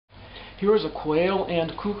Here is a Quail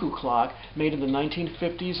and Cuckoo clock made in the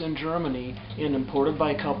 1950s in Germany and imported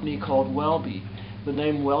by a company called Welby. The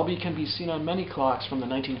name Welby can be seen on many clocks from the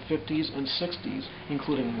 1950s and 60s,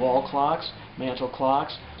 including wall clocks, mantel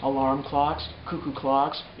clocks, alarm clocks, cuckoo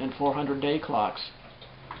clocks, and 400-day clocks.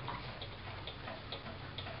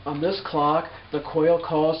 On this clock, the quail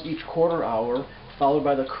calls each quarter hour, followed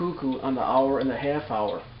by the cuckoo on the hour and the half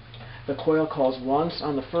hour. The quail calls once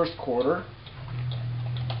on the first quarter,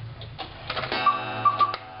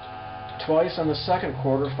 twice on the second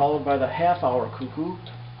quarter, followed by the half-hour cuckoo,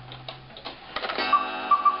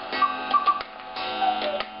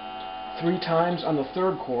 three times on the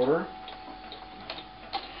third quarter,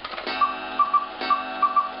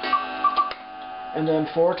 and then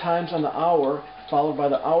four times on the hour, followed by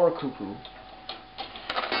the hour cuckoo.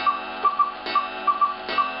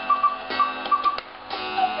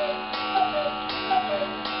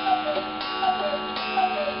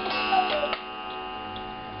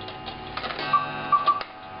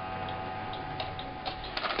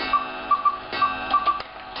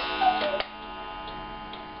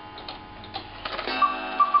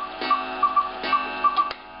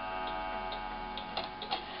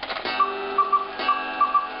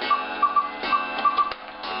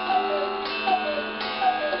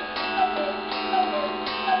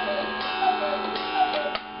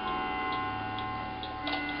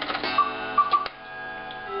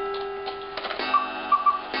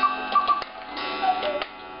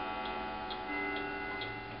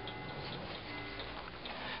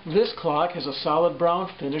 This clock has a solid brown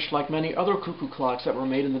finish like many other cuckoo clocks that were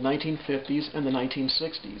made in the 1950s and the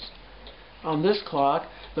 1960s. On this clock,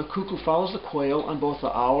 the cuckoo follows the quail on both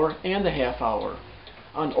the hour and the half hour.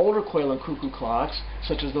 On older Quail and Cuckoo clocks,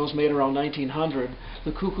 such as those made around 1900,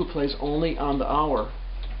 the cuckoo plays only on the hour.